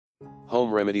Home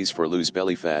remedies for lose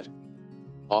belly fat.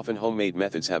 Often homemade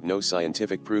methods have no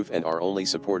scientific proof and are only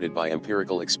supported by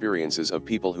empirical experiences of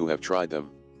people who have tried them.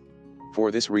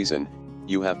 For this reason,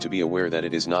 you have to be aware that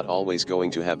it is not always going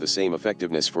to have the same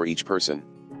effectiveness for each person.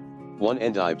 1.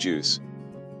 Endive juice.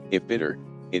 If bitter,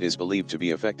 it is believed to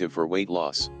be effective for weight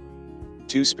loss.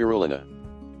 2. Spirulina.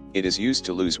 It is used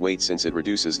to lose weight since it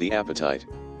reduces the appetite.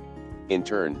 In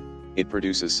turn, it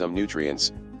produces some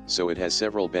nutrients, so it has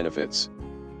several benefits.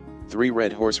 3.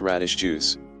 Red horseradish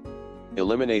juice.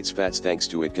 Eliminates fats thanks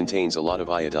to it contains a lot of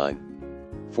iodine.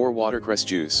 4. Watercress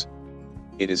juice.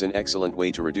 It is an excellent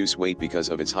way to reduce weight because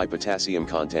of its high potassium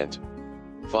content.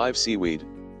 5. Seaweed.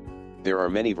 There are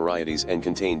many varieties and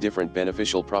contain different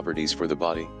beneficial properties for the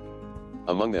body.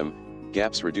 Among them,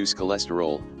 GAPs reduce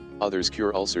cholesterol, others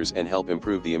cure ulcers and help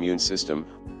improve the immune system,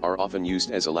 are often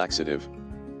used as a laxative.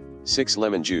 6.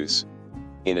 Lemon juice.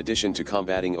 In addition to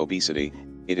combating obesity,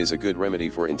 it is a good remedy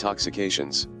for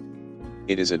intoxications.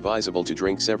 It is advisable to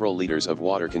drink several liters of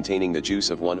water containing the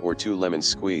juice of 1 or 2 lemons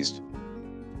squeezed.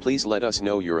 Please let us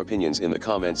know your opinions in the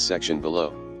comments section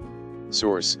below.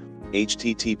 Source: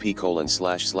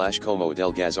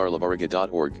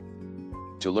 http://comodelgazarlavariga.org.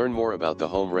 To learn more about the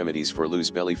home remedies for loose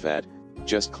belly fat,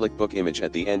 just click book image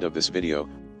at the end of this video,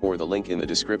 or the link in the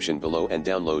description below and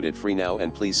download it free now,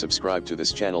 and please subscribe to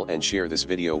this channel and share this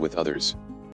video with others.